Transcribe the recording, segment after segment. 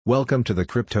Welcome to the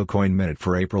Crypto Coin Minute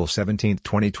for April 17,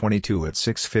 2022 at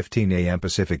 6:15 a.m.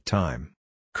 Pacific Time.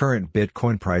 Current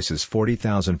Bitcoin price is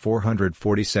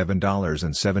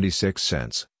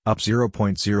 $40,447.76, up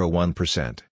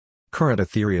 0.01%. Current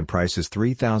Ethereum price is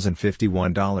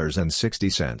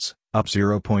 $3,051.60, up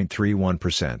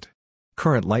 0.31%.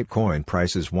 Current Litecoin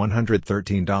price is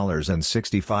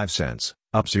 $113.65,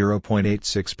 up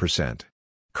 0.86%.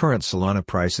 Current Solana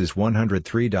price is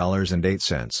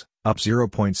 $103.08, up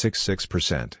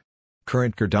 0.66%.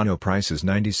 Current Cardano price is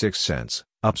 96 cents,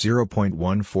 up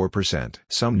 0.14%.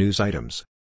 Some news items.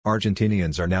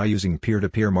 Argentinians are now using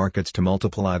peer-to-peer markets to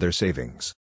multiply their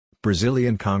savings.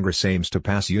 Brazilian Congress aims to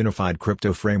pass unified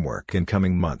crypto framework in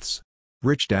coming months.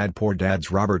 Rich Dad Poor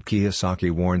Dad's Robert Kiyosaki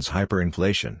warns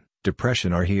hyperinflation,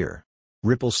 depression are here.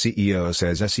 Ripple CEO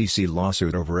says SEC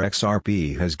lawsuit over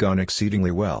XRP has gone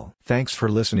exceedingly well. Thanks for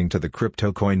listening to the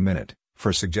Crypto Coin Minute.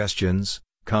 For suggestions,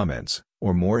 comments,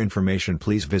 or more information,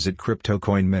 please visit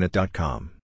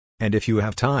CryptoCoinMinute.com. And if you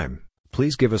have time,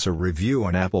 please give us a review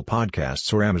on Apple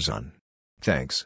Podcasts or Amazon. Thanks.